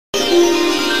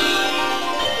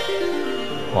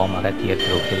ஓம் அகத்தியர்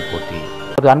திருவடிகள் போற்றி.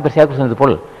 அது அன்பர் சேர்க்க சொன்னது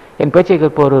போல் என் பேச்சை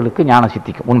கேட்பவர்களுக்கு ஞானம்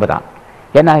சித்திக்கும். உண்மைதான்.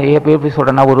 ஏன்னா எப்படி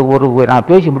சொல்கிறேன்னா, ஒரு நான்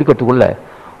பேசி முடிக்கிறதுக்குள்ள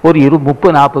ஒரு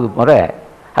 30-40 முறை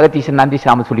அகத்தீசன்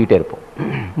நந்தீசாம சொல்லிகிட்டே இருப்போம்.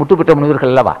 முட்டுப்பட்ட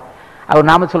முனிவர்கள் அல்லவா, அவர்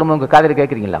நாம சொல்லும் உங்கள் காதல்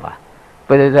கேட்குறீங்களவா?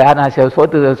 இப்போ நான்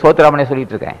சோத்துராமனே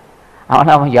சொல்லிகிட்டு இருக்கேன்.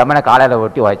 அவன் யமனை காலையில்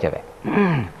ஒட்டி வாய்ச்சவன்.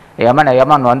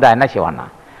 யமன் வந்தால் என்ன செய்வான்னா,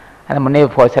 அந்த முன்னே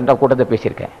சென்ற கூட்டத்தை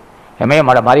பேசியிருக்கேன்.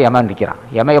 எமயமலை மாதிரி யமன் நிற்கிறான்.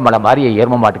 எமயமலை மாதிரி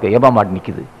எரும மாட்டு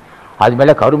நிற்குது. அது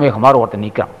மேலே கருமேகமாக ஒருத்தன்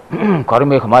நிற்கிறான்.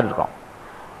 கருமேகமாக இருக்கான்.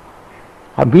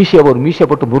 ஒரு மீசை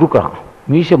போட்டு முறுக்கிறான்.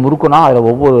 மீசை முறுக்குனா அதில்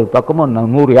ஒவ்வொரு பக்கமும்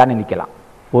 100 யானை நிற்கலாம்.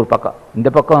 ஒரு பக்கம் இந்த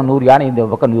பக்கம் 100 யானை, இந்த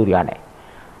பக்கம் 100 யானை.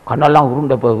 கண்ணெல்லாம்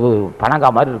உருண்டை பனங்கா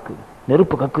மாதிரி இருக்குது.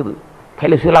 நெருப்பு கக்குது.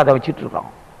 கையில் சீலாதை வச்சுட்டு இருக்கான்.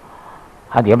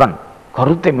 அது யமன்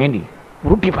கருத்தை மேனி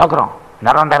உருட்டி பார்க்குறான்.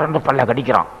 நரண்டு பல்ல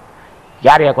கடிக்கிறான்.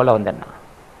 யாரையா கொல்ல வந்தேன்னா,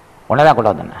 உன்னதான்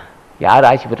கொல்ல வந்தேன்னா, யார்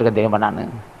ஆட்சி பெற்றிருக்கேன் தெரியுமா?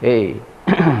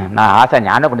 நான் ஆசை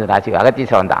ஞான பண்ணிது ஆட்சி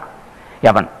அகத்தீச வந்தான்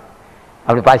யமன்.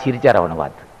 அப்படி பார்த்து சிரிச்சார். அவனை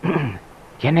பார்த்து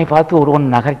என்னை பார்த்து ஒருவன்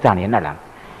நகர்த்தான். என்னடா,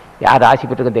 யார் ஆட்சி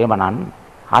பெற்றிருக்கேன் தெரியுமா? நான்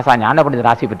ஆசா ஞான பண்ணிது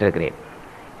ஆட்சி பெற்றிருக்கிறேன்.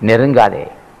 நெருங்காதே,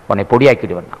 உன்னை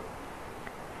பொடியாக்கிடுவேன்.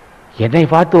 என்னை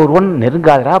பார்த்து ஒருவன்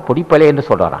நெருங்காதரா பொடிப்பலே என்று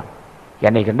சொல்கிறான்.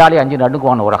 என்னை கண்டாலே 5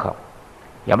 நடுங்குவான் உலகம்.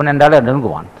 யமன் என்றாலே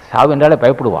நெருங்குவான். சாவு என்றாலே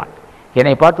பயப்படுவான்.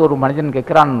 என்னை பார்த்து ஒரு மனிதன்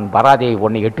கேட்கிறான், வராதே,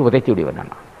 உன்னை 8 உதைத்து விடுவேன்.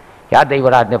 நான் யார்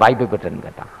தெய்வரா இந்த வாய்ப்பை பெற்றேன்னு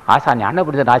கேட்டான். ஆசா ஞான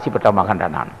பண்ணிது ஆட்சி பெற்ற மகன்டா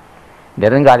நான்.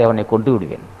 நெருங்காதே, உன்னை கொண்டு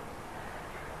விடுவேன்.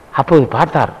 அப்போது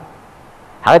பார்த்தார்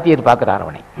அகத்தியர். பார்க்கிறார்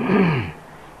அவனை.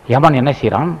 யமன் என்ன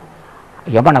செய்கிறான்?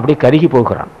 யமன் அப்படியே கருகி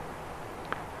போகிறான்.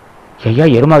 ஐயா,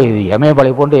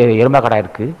 எமயமலை போன்று எருமை கடை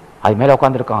இருக்குது. அது மேலே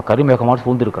உட்காந்துருக்கான். கருமேகமாக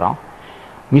சூழ்ந்துருக்கிறான்.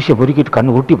 மீசை பொறுக்கிட்டு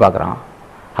கண்ணு ஊட்டி பார்க்குறான்.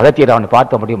 அகத்தியர் அவனை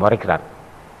பார்த்து அப்படியே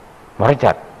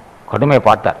முறைச்சார். கடுமையை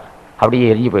பார்த்தார். அப்படியே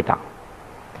எரிஞ்சு போயிட்டான்.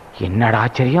 என்னடா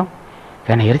ஆச்சரியம்,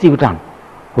 என்னை எரித்து விட்டான்.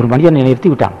 ஒரு மனிதன் என்னை எரித்து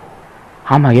விட்டான்.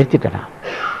 ஆமாம், எரிச்சிட்டேனா?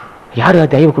 யார்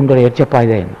தெய்வ கொண்டு எரிச்சப்பா?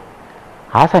 இதே என்ன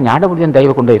ஆசா ஞான முடிஞ்சன்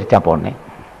தெய்வ கொண்டு எரிச்சா போனேன்.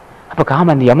 அப்போ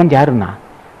காமன், இந்த யமன் யாருன்னா?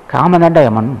 காமன் தாண்டா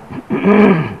யமன்.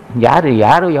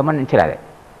 யாரும் யமன் நினச்சிடாதே.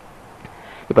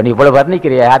 இப்போ நீ இவ்வளோ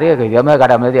வர்ணிக்கிற யாரு எம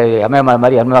கடை மாதிரி எமயமலை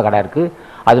மாதிரி எருமை கடை இருக்குது.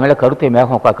 அது மேலே கருத்தை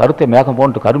மேகம்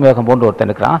போன்று கருமேகம் போன்று ஒருத்தன்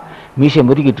இருக்கிறான். மீசை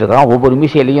முறுக்கிட்டு இருக்கிறான். ஒவ்வொரு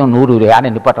மீசையிலையும் 100 யானை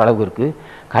நிப்பாட்ட அளவுக்கு இருக்குது.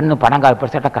 கண்ணு பனங்கால்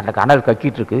பெருசாட்ட கனல்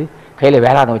கக்கிட்டு இருக்கு. கையில்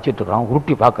வேளாண் வச்சுட்டு இருக்கிறான்.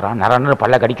 உருட்டி பார்க்குறான். நர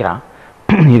பல்ல கடிக்கிறான்.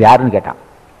 இது யாருன்னு கேட்டான்.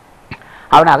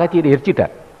 அவனை அகத்தியர்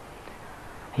எரிச்சிட்டார்.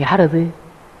 யார் அது?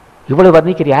 இவ்வளோ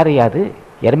வர்ணிக்கிற யார்? யாது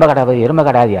எருமை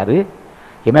கடை யார்?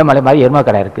 எமயமலை மாதிரி எருமை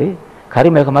கடை இருக்குது.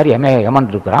 கருமேகம் மாதிரி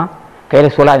யமன் இருக்கிறான்.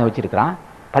 கையில் சூலாயம் வச்சுருக்கிறான்.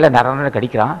 பல்ல நர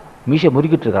கடிக்கிறான். மீசை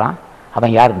முறுக்கிட்டு இருக்கிறான்.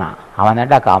 அவன் யாருன்னா, அவன்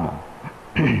தாண்டா காமம்.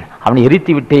 அவனை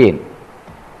எரித்து விட்டேன்.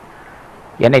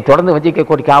 என்னை தொடர்ந்து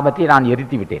வஞ்சிக்கக்கூடிய காமத்தை நான்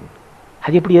எரித்து விட்டேன்.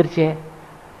 அது எப்படி எரிச்சே?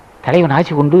 தலைவன்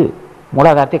ஆட்சி கொண்டு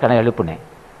மூலாதாரத்தை கணல் எழுப்பினேன்.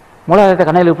 மூலாதாரத்தை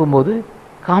கணல் எழுப்பும்போது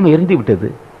காமம் எரிந்து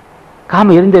விட்டது.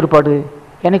 காமம் எரிந்த ஏற்பாடு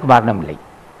எனக்கு மரணம் இல்லை.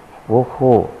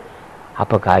 ஓஹோ,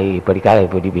 அப்போ இப்படி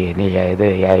நீ இது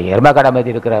எருமை கடை மீது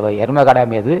இருக்கிற எருமை கடை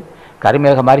மீது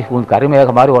கருமேக மாதிரி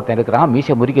ஒருத்தன் இருக்கிறான்.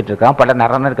 மீசை முறுக்கிட்டு இருக்கிறான். பல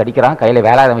நரனர் கடிக்கிறான். கையில்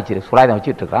வேலாயுதம் சூலாயுதம்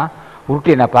வச்சுட்டு இருக்கிறான். உருட்டி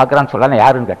என்ன பார்க்குறான்னு சொல்ல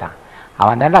யாருன்னு கேட்டான்.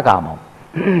 அவன் தாண்டா காமம்.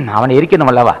 அவனை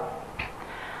எரிக்கணும் அல்லவா?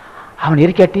 அவன்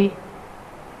எரிக்காட்டி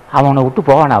அவனை விட்டு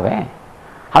போவான்.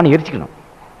 அவனை எரிச்சிக்கணும்.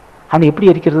 அவனை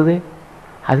எப்படி எரிக்கிறது?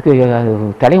 அதுக்கு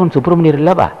தலைவன் சுப்பிரமணியர்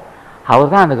இல்லவா,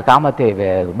 அவர் தான் அந்த காமத்தை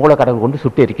மூலக்கடவுள் கொண்டு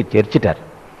சுட்டு எரிச்சிட்டார்.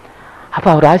 அப்போ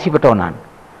அவர் ஆசைப்பட்டவன் நான்.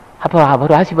 அப்போ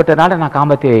அவர் ஆசைப்பட்டதுனால நான்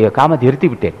காமத்தை எரித்து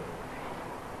விட்டேன்.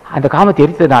 அந்த காமத்தை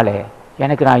எரித்ததுனால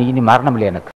எனக்கு நான் இனி மரணம் இல்லை. எனக்கு